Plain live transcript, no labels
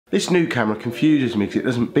This new camera confuses me because it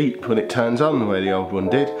doesn't beep when it turns on the way the old one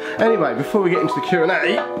did. Anyway, before we get into the Q&A,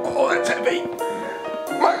 oh that's heavy,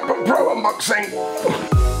 Macbook Pro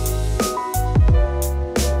unboxing.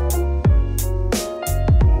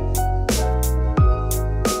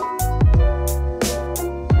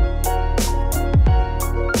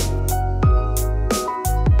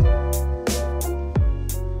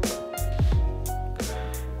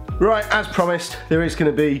 Right, as promised, there is going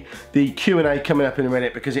to be the Q&A coming up in a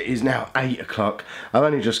minute because it is now 8 o'clock. I've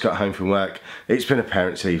only just got home from work. It's been a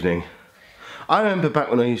parents' evening. I remember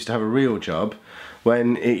back when I used to have a real job,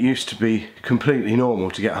 when it used to be completely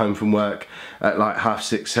normal to get home from work at like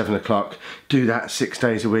 6:30, 7 o'clock, do that 6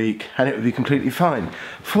 days a week, and it would be completely fine.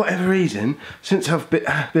 For whatever reason, since I've been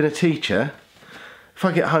a teacher, if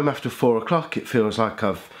I get home after 4 o'clock, it feels like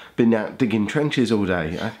I've been out digging trenches all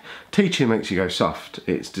day. Teaching makes you go soft.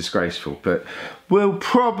 It's disgraceful, but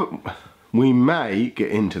we may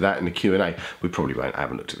get into that in the Q&A. We probably won't. I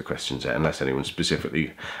haven't looked at the questions yet, unless anyone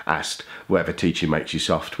specifically asked whether teaching makes you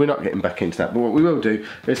soft. We're not getting back into that, but what we will do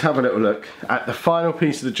is have a little look at the final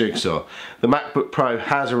piece of the jigsaw. The MacBook Pro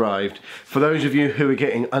has arrived. For those of you who are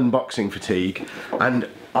getting unboxing fatigue, and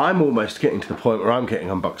I'm almost getting to the point where I'm getting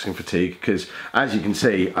unboxing fatigue because, as you can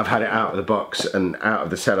see, I've had it out of the box and out of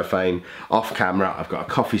the cellophane off camera. I've got a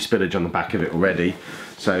coffee spillage on the back of it already.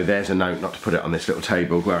 So there's a note not to put it on this little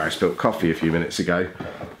table where I spilled coffee a few minutes ago.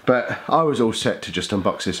 But I was all set to just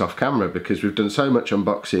unbox this off camera because we've done so much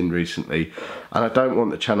unboxing recently, and I don't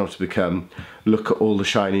want the channel to become, look at all the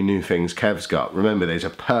shiny new things Kev's got. Remember, there's a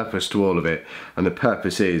purpose to all of it, and the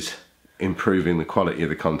purpose is improving the quality of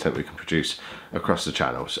the content we can produce across the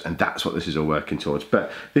channels, and that's what this is all working towards.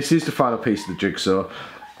 But this is the final piece of the jigsaw,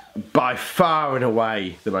 by far and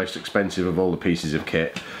away the most expensive of all the pieces of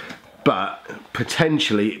kit, but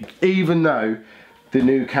potentially, even though the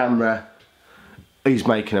new camera is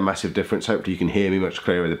making a massive difference, hopefully you can hear me much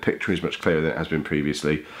clearer, the picture is much clearer than it has been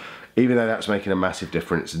previously, even though that's making a massive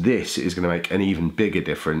difference, this is going to make an even bigger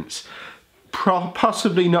difference.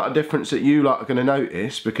 Possibly not a difference that you lot are going to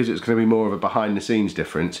notice because it's going to be more of a behind the scenes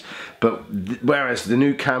difference, but whereas the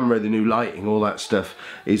new camera, the new lighting, all that stuff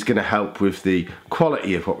is going to help with the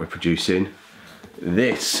quality of what we're producing,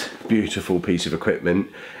 this beautiful piece of equipment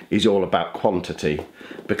is all about quantity,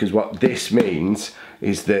 because what this means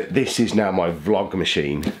is that this is now my vlog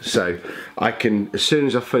machine. So I can, as soon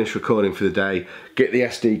as I've finished recording for the day, get the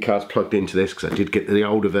SD cards plugged into this, because I did get the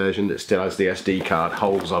older version that still has the SD card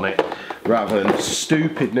holes on it, rather than the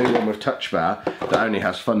stupid new one with touch bar that only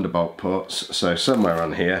has Thunderbolt ports. So somewhere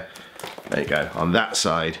on here, there you go, on that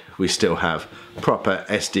side we still have proper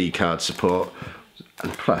SD card support,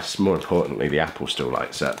 and plus, more importantly, the Apple still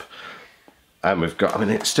lights up. And we've got, I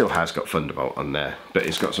mean, it still has got Thunderbolt on there, but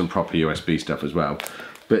it's got some proper USB stuff as well.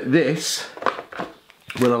 But this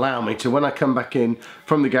will allow me to, when I come back in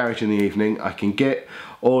from the garage in the evening, I can get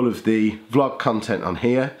all of the vlog content on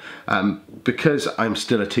here. Because I'm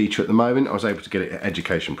still a teacher at the moment, I was able to get it at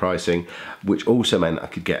education pricing, which also meant I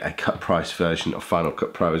could get a cut price version of Final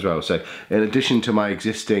Cut Pro as well. So in addition to my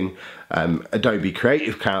existing Adobe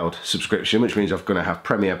Creative Cloud subscription, which means I'm going to have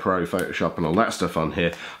Premiere Pro, Photoshop and all that stuff on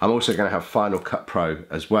here, I'm also going to have Final Cut Pro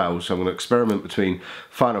as well. So I'm going to experiment between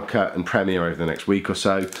Final Cut and Premiere over the next week or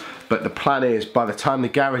so. But the plan is, by the time the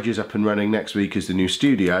garage is up and running next week as the new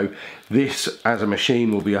studio, this as a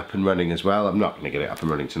machine will be up and running as well. I'm not going to get it up and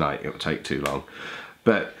running tonight, it will take too long.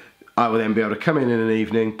 But I will then be able to come in an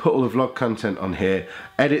evening, put all the vlog content on here,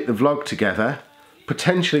 edit the vlog together,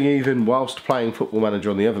 potentially even whilst playing Football Manager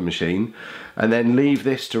on the other machine, and then leave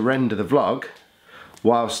this to render the vlog,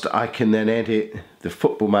 whilst I can then edit the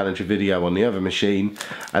Football Manager video on the other machine,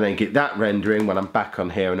 and then get that rendering when I'm back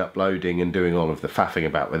on here and uploading and doing all of the faffing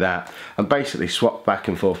about with that, and basically swap back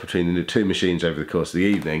and forth between the two machines over the course of the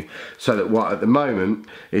evening, so that what at the moment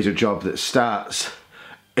is a job that starts,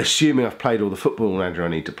 assuming I've played all the Football Manager I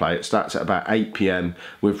need to play, it starts at about 8 PM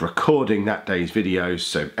with recording that day's videos,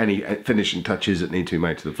 so any finishing touches that need to be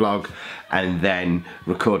made to the vlog, and then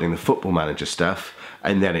recording the Football Manager stuff,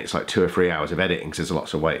 and then it's like 2 or 3 hours of editing because there's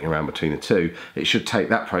lots of waiting around between the two. It should take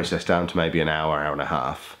that process down to maybe an hour, hour and a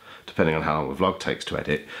half, depending on how long the vlog takes to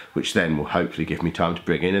edit, which then will hopefully give me time to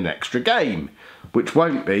bring in an extra game, which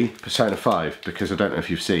won't be Persona 5, because I don't know if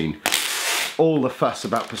you've seen all the fuss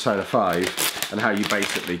about Persona 5 and how you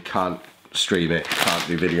basically can't stream it, can't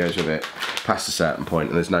do videos with it past a certain point,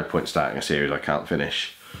 and there's no point starting a series I can't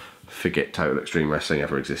finish. Forget Total Extreme Wrestling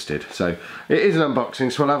ever existed. So it is an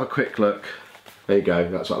unboxing, so we'll have a quick look. There you go,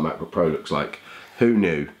 that's what a MacBook Pro looks like. Who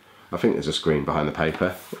knew? I think there's a screen behind the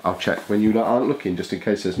paper. I'll check when you aren't looking, just in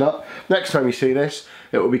case there's not. Next time you see this,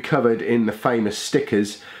 it will be covered in the famous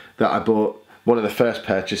stickers that I bought one of the first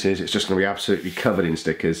purchases. It's just going to be absolutely covered in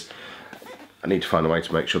stickers. I need to find a way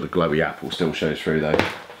to make sure the glowy apple still shows through though.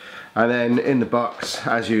 And then in the box,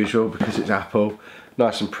 as usual, because it's Apple,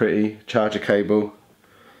 nice and pretty, charger cable,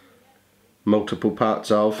 multiple parts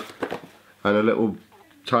of, and a little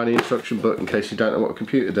tiny instruction book in case you don't know what a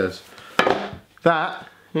computer does. That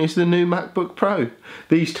is the new MacBook Pro.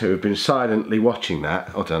 These two have been silently watching that.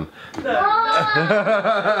 Hold on.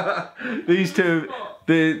 No. These two,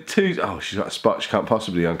 oh, she's got a spot she can't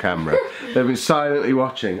possibly on camera. They've been silently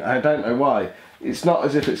watching. I don't know why. It's not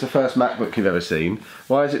as if it's the first MacBook you've ever seen.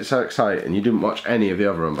 Why is it so exciting? You didn't watch any of the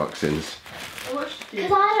other unboxings. I watched it.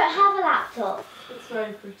 Because I don't have a laptop. It's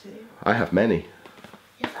very pretty. I have many.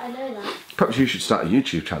 Yes, I know that. Perhaps you should start a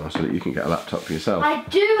YouTube channel so that you can get a laptop for yourself. I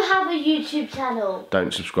do have a YouTube channel.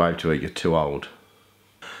 Don't subscribe to it, you're too old.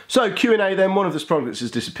 So Q&A then, one of the products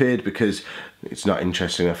has disappeared because it's not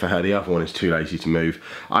interesting enough for her. The other one is too lazy to move.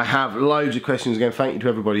 I have loads of questions again. Thank you to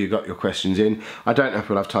everybody who got your questions in. I don't know if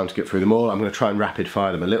we'll have time to get through them all. I'm going to try and rapid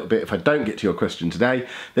fire them a little bit. If I don't get to your question today,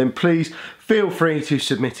 then please feel free to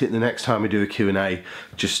submit it the next time we do a Q&A.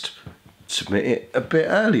 Just submit it a bit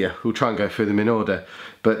earlier. We'll try and go through them in order.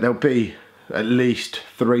 But there'll be at least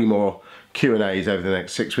 3 more Q&As over the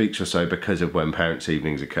next 6 weeks or so because of when parents'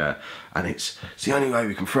 evenings occur, and it's the only way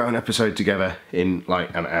we can throw an episode together in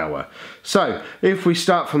like an hour. So if we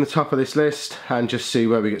start from the top of this list and just see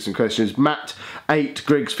where we get some questions. Matt 8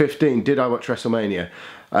 Griggs 15, did I watch WrestleMania?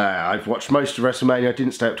 I've watched most of WrestleMania. I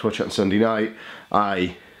didn't stay up to watch it on Sunday night.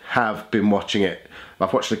 I have been watching it.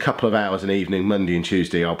 I've watched a couple of hours an evening, Monday and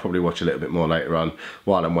Tuesday. I'll probably watch a little bit more later on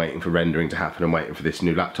while I'm waiting for rendering to happen and waiting for this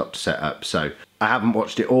new laptop to set up. So I haven't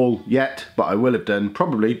watched it all yet, but I will have done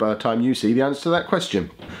probably by the time you see the answer to that question.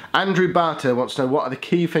 Andrew Barter wants to know, what are the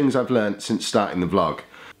key things I've learnt since starting the vlog?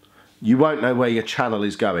 You won't know where your channel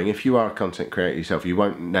is going. If you are a content creator yourself, you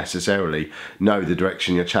won't necessarily know the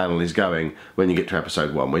direction your channel is going when you get to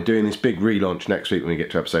episode 1. We're doing this big relaunch next week when we get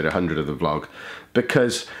to episode 100 of the vlog,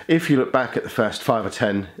 because if you look back at the first 5 or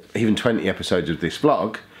 10, even 20 episodes of this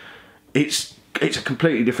vlog, it's a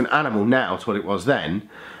completely different animal now to what it was then.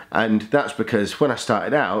 And that's because when I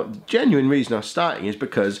started out, the genuine reason I was starting is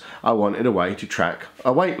because I wanted a way to track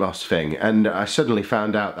a weight loss thing. And I suddenly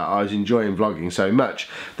found out that I was enjoying vlogging so much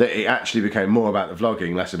that it actually became more about the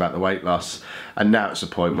vlogging, less about the weight loss. And now it's the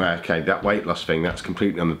point where, okay, that weight loss thing, that's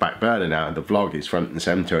completely on the back burner now, and the vlog is front and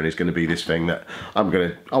center and is going to be this thing that I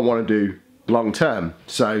want to do long term.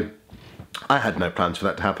 So I had no plans for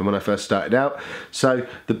that to happen when I first started out. So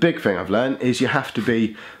the big thing I've learned is you have to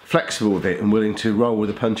be flexible with it and willing to roll with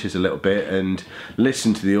the punches a little bit and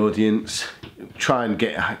listen to the audience, try and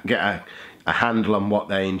get a handle on what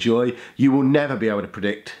they enjoy. You will never be able to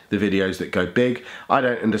predict the videos that go big. I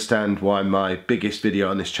don't understand why my biggest video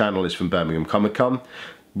on this channel is from Birmingham Comic Con.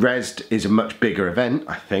 Resd is a much bigger event,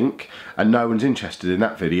 I think, and no one's interested in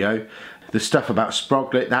that video. The stuff about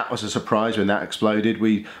Sproglet, that was a surprise when that exploded.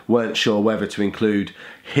 We weren't sure whether to include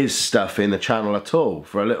his stuff in the channel at all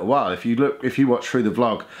for a little while. If you watch through the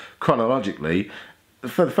vlog chronologically,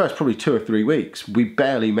 for the first probably 2 or 3 weeks, we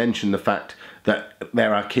barely mentioned the fact that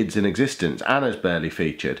there are kids in existence. Anna's barely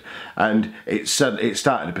featured. And it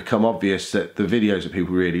started to become obvious that the videos that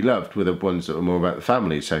people really loved were the ones that were more about the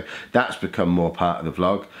family. So that's become more part of the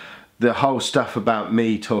vlog. The whole stuff about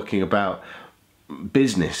me talking about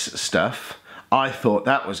business stuff, I thought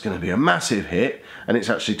that was going to be a massive hit, and it's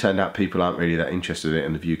actually turned out people aren't really that interested in it,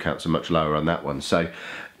 and the view counts are much lower on that one. So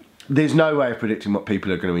there's no way of predicting what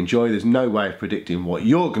people are going to enjoy. There's no way of predicting what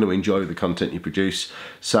you're going to enjoy with the content you produce.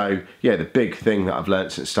 So yeah, the big thing that I've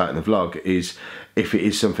learned since starting the vlog is if it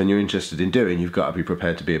is something you're interested in doing, you've got to be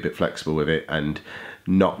prepared to be a bit flexible with it and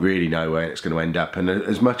not really know where it's going to end up. And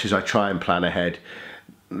as much as I try and plan ahead,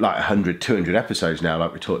 like 100, 200 episodes now,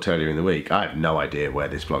 like we talked earlier in the week, I have no idea where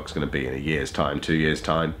this vlog's going to be in a year's time, 2 years'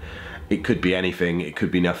 time. It could be anything, it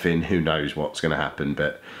could be nothing, who knows what's going to happen,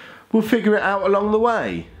 but we'll figure it out along the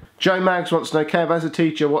way. Joe Maggs wants to know, Kev, as a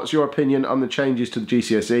teacher, what's your opinion on the changes to the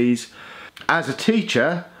GCSEs? As a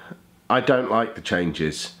teacher, I don't like the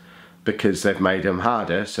changes because they've made them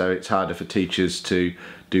harder, so it's harder for teachers to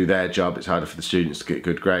do their job, it's harder for the students to get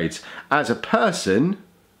good grades. As a person,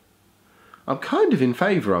 I'm kind of in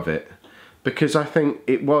favour of it, because I think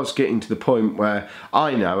it was getting to the point where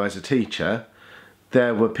I know as a teacher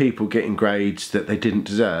there were people getting grades that they didn't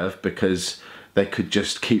deserve because they could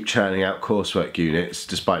just keep churning out coursework units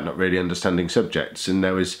despite not really understanding subjects. And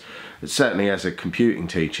there was, certainly as a computing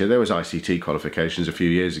teacher, there was ICT qualifications a few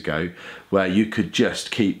years ago where you could just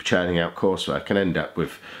keep churning out coursework and end up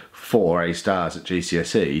with 4 A stars at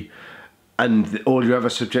GCSE. and all your other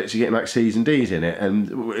subjects are getting like C's and D's in it.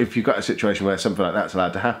 And if you've got a situation where something like that's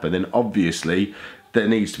allowed to happen, then obviously there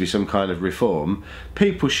needs to be some kind of reform.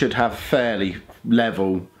 People should have fairly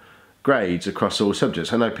level grades across all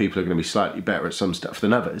subjects. I know people are going to be slightly better at some stuff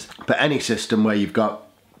than others, but any system where you've got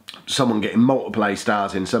someone getting multiple A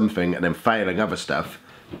stars in something and then failing other stuff,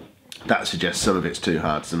 that suggests some of it's too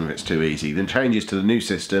hard, some of it's too easy. Then changes to the new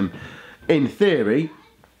system, in theory,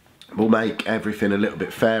 will make everything a little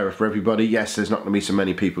bit fairer for everybody. Yes, there's not going to be so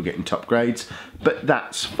many people getting top grades, but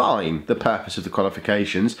that's fine. The purpose of the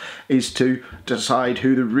qualifications is to decide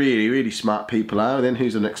who the really, really smart people are, and then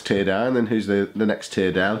who's the next tier down, and then who's the next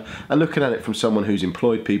tier down. And looking at it from someone who's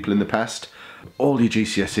employed people in the past, all your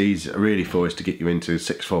GCSEs are really for is to get you into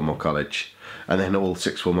sixth form or college. And then all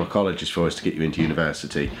sixth form or college is for is to get you into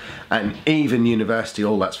university. And even university,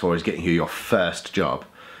 all that's for is getting you your first job.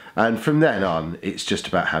 And from then on, it's just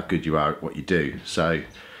about how good you are at what you do. So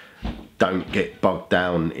don't get bogged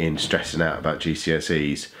down in stressing out about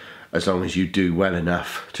GCSEs. As long as you do well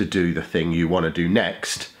enough to do the thing you want to do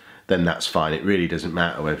next, then that's fine. It really doesn't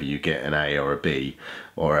matter whether you get an A or a B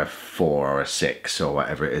or a 4 or a 6 or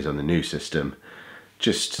whatever it is on the new system.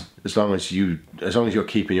 Just as long as you're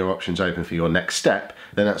keeping your options open for your next step,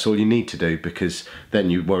 then that's all you need to do, because then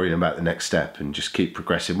you're worrying about the next step and just keep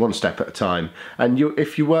progressing one step at a time. And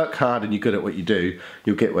if you work hard and you're good at what you do,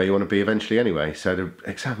 you'll get where you want to be eventually anyway. So the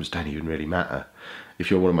exams don't even really matter. If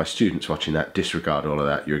you're one of my students watching that, disregard all of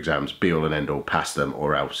that. Your exams, be all and end all, pass them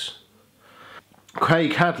or else.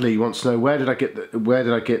 Craig Hadley wants to know, where did I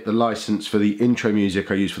get the license for the intro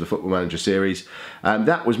music I used for the Football Manager series?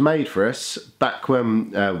 That was made for us back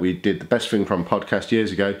when we did the Best Thing From podcast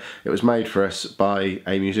years ago. It was made for us by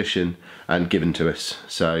a musician and given to us,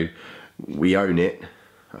 so we own it.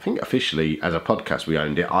 I think officially as a podcast we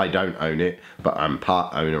owned it. I don't own it, but I'm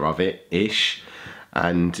part owner of it ish.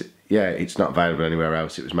 And yeah, it's not available anywhere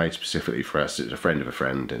else. It was made specifically for us. It was a friend of a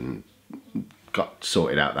friend and got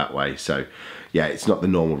sorted out that way. So yeah, it's not the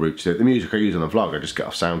normal route to do it. The music I use on the vlog, I just get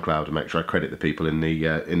off SoundCloud and make sure I credit the people in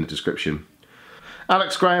the description.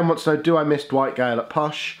 Alex Graham wants to know, do I miss Dwight Gale at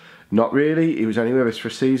Posh? Not really. He was only with us for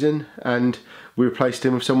a season and we replaced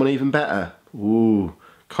him with someone even better. Ooh,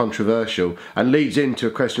 controversial. And leads into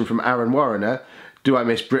a question from Aaron Warrener, do I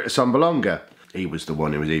miss Britta Sombolonga? He was the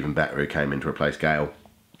one who was even better, who came in to replace Gale.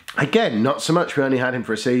 Again, not so much. We only had him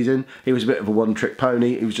for a season. He was a bit of a one-trick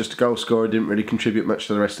pony. He was just a goal scorer, didn't really contribute much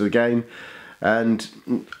to the rest of the game.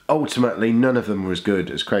 And ultimately, none of them were as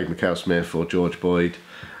good as Craig McHale-Smith or George Boyd.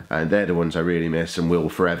 And they're the ones I really miss and will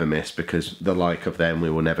forever miss, because the like of them we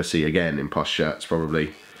will never see again in Posh shirts,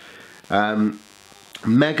 probably.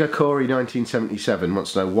 Mega Corey 1977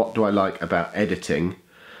 wants to know, what do I like about editing?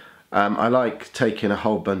 I like taking a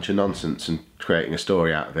whole bunch of nonsense and creating a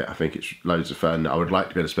story out of it. I think it's loads of fun. I would like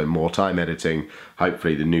to be able to spend more time editing.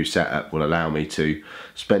 Hopefully the new setup will allow me to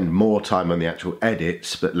spend more time on the actual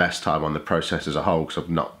edits but less time on the process as a whole, because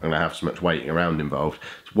I'm not going to have so much waiting around involved.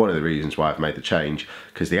 It's one of the reasons why I've made the change,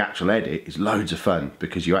 because the actual edit is loads of fun,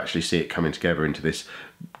 because you actually see it coming together into this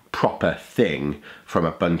proper thing from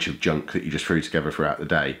a bunch of junk that you just threw together throughout the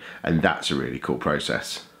day, and that's a really cool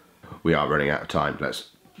process. We are running out of time.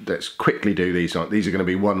 Let's quickly do these. These are going to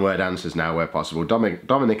be one-word answers now where possible.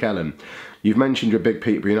 Dominic Ellen, you've mentioned you're a big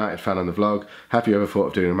Peterborough United fan on the vlog. Have you ever thought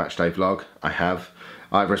of doing a match day vlog? I have.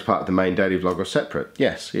 Either as part of the main daily vlog or separate?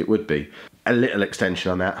 Yes, it would be. A little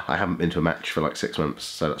extension on that. I haven't been to a match for like 6 months,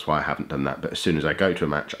 so that's why I haven't done that. But as soon as I go to a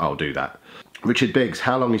match, I'll do that. Richard Biggs,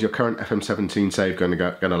 how long is your current FM17 save going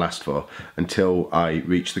to last for? Until I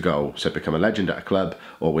reach the goal, so become a legend at a club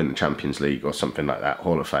or win the Champions League or something like that,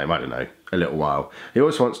 Hall of Fame, I don't know, a little while. He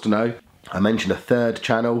also wants to know, I mentioned a third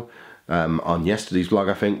channel on yesterday's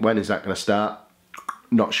vlog, I think. When is that going to start?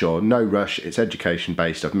 Not sure, no rush, it's education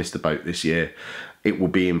based. I've missed the boat this year. It will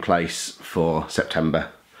be in place for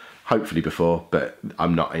September, hopefully before, but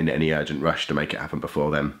I'm not in any urgent rush to make it happen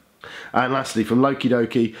before then. And lastly, from Loki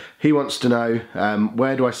Doki, he wants to know,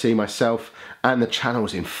 where do I see myself and the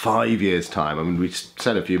channels in 5 years' time? I mean, we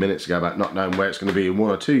said a few minutes ago about not knowing where it's going to be in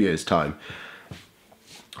 1 or 2 years' time.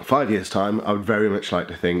 5 years' time, I would very much like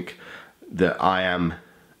to think that I am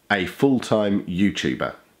a full-time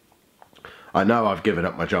YouTuber. I know I've given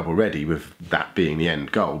up my job already with that being the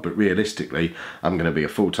end goal, but realistically, I'm going to be a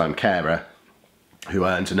full-time carer who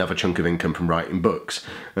earns another chunk of income from writing books,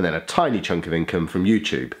 and then a tiny chunk of income from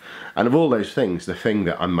YouTube. And of all those things, the thing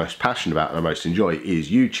that I'm most passionate about and I most enjoy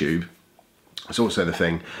is YouTube. It's also the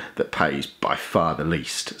thing that pays by far the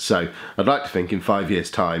least. So I'd like to think in 5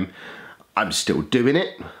 years' time, I'm still doing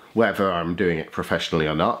it, whether I'm doing it professionally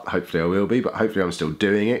or not. Hopefully I will be, but hopefully I'm still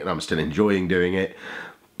doing it and I'm still enjoying doing it.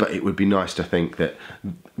 but it would be nice to think that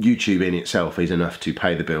YouTube in itself is enough to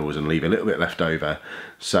pay the bills and leave a little bit left over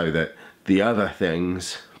so that the other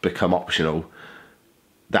things become optional.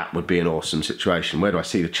 That would be an awesome situation. Where do I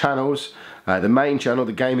see the channels? The main channel,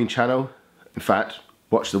 the gaming channel, in fact,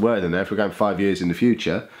 watch the word in there, if we're going 5 years in the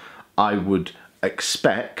future, I would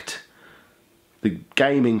expect the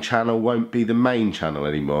gaming channel won't be the main channel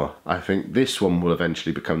anymore. I think this one will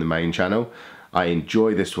eventually become the main channel. I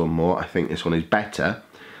enjoy this one more. I think this one is better.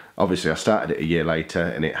 Obviously I started it a year later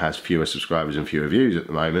and it has fewer subscribers and fewer views at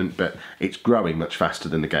the moment, but it's growing much faster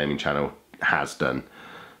than the gaming channel has done.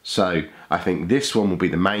 So I think this one will be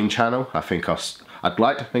the main channel. I'd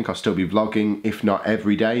like to think I'll still be vlogging, if not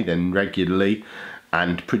every day, then regularly,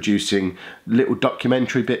 and producing little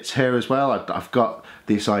documentary bits here as well. I've got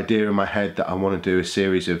this idea in my head that I want to do a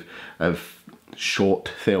series of short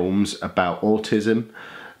films about autism.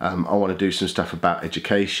 I want to do some stuff about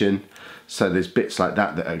education. So there's bits like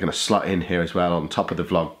that that are going to slot in here as well on top of the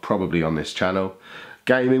vlog, probably on this channel.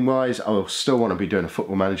 Gaming wise, I'll still want to be doing a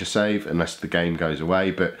Football Manager save unless the game goes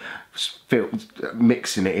away, but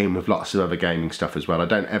mixing it in with lots of other gaming stuff as well. I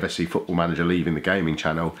don't ever see Football Manager leaving the gaming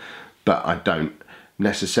channel, but I don't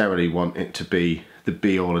necessarily want it to be the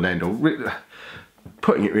be all and end all.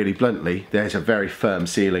 Putting it really bluntly, there's a very firm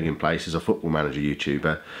ceiling in place as a Football Manager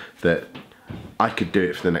YouTuber that I could do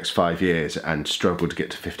it for the next 5 years and struggle to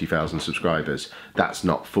get to 50,000 subscribers. That's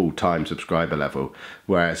not full-time subscriber level.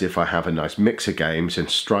 Whereas if I have a nice mix of games and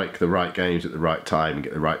strike the right games at the right time and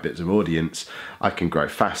get the right bits of audience, I can grow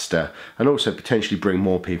faster and also potentially bring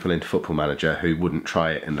more people into Football Manager who wouldn't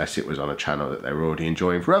try it unless it was on a channel that they were already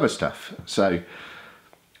enjoying for other stuff. So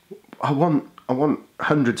I want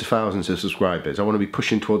hundreds of thousands of subscribers. I want to be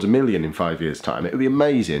pushing towards 1 million in 5 years' time. It would be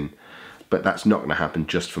amazing. But that's not going to happen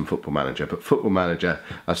just from Football Manager. But Football Manager,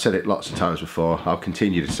 I've said it lots of times before, I'll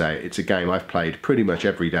continue to say it, it's a game I've played pretty much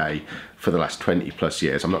every day for the last 20 plus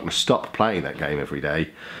years. I'm not going to stop playing that game every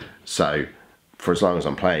day. So for as long as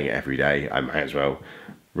I'm playing it every day, I might as well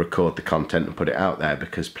record the content and put it out there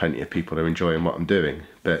because plenty of people are enjoying what I'm doing.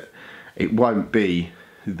 But it won't be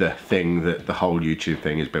the thing that the whole YouTube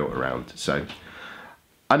thing is built around. So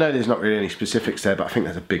I know there's not really any specifics there, but I think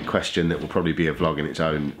that's a big question that will probably be a vlog in its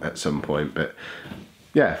own at some point. But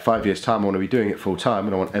yeah, 5 years time I want to be doing it full time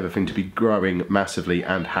and I want everything to be growing massively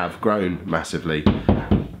and have grown massively.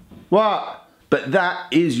 What? But that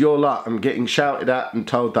is your lot. I'm getting shouted at and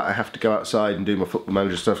told that I have to go outside and do my Football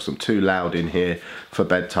Manager stuff because I'm too loud in here for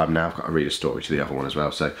bedtime now. I've got to read a story to the other one as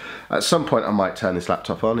well. So at some point I might turn this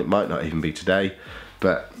laptop on. It might not even be today,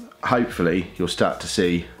 but hopefully you'll start to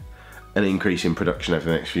see an increase in production over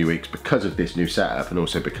the next few weeks because of this new setup and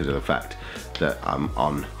also because of the fact that I'm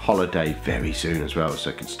on holiday very soon as well, so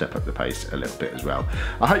I can step up the pace a little bit as well.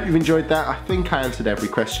 I hope you've enjoyed that. I think I answered every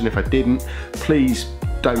question. If I didn't, please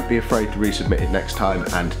don't be afraid to resubmit it next time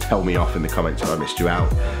and tell me off in the comments if I missed you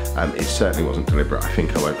out. It certainly wasn't deliberate. I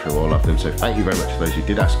think I went through all of them, so thank you very much for those who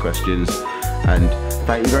did ask questions and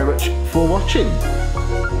thank you very much for watching.